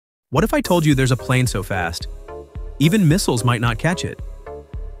What if I told you there's a plane so fast, even missiles might not catch it?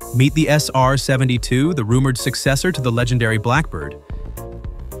 Meet the SR-72, the rumored successor to the legendary Blackbird.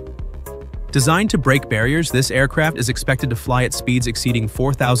 Designed to break barriers, this aircraft is expected to fly at speeds exceeding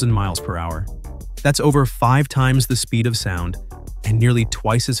 4,000 miles per hour. That's over 5 times the speed of sound and nearly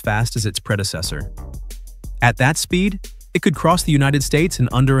twice as fast as its predecessor. At that speed, it could cross the United States in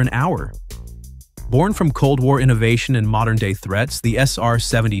under an hour. Born from Cold War innovation and modern-day threats, the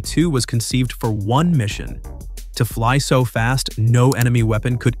SR-72 was conceived for one mission: to fly so fast no enemy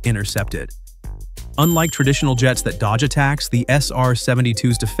weapon could intercept it. Unlike traditional jets that dodge attacks, the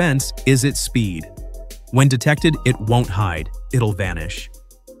SR-72's defense is its speed. When detected, it won't hide, it'll vanish.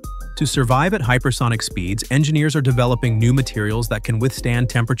 To survive at hypersonic speeds, engineers are developing new materials that can withstand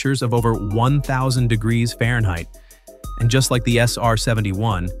temperatures of over 1,000 degrees Fahrenheit. And just like the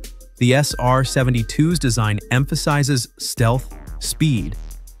SR-71, the SR-72's design emphasizes stealth, speed,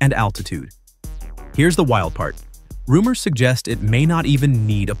 and altitude. Here's the wild part. Rumors suggest it may not even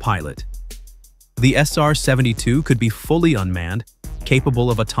need a pilot. The SR-72 could be fully unmanned,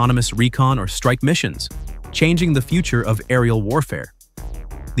 capable of autonomous recon or strike missions, changing the future of aerial warfare.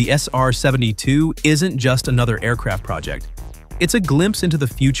 The SR-72 isn't just another aircraft project. It's a glimpse into the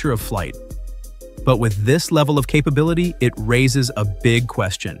future of flight. But with this level of capability, it raises a big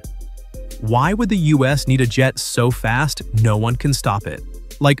question. Why would the US need a jet so fast no one can stop it?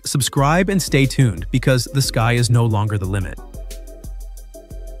 Like, subscribe and stay tuned because the sky is no longer the limit.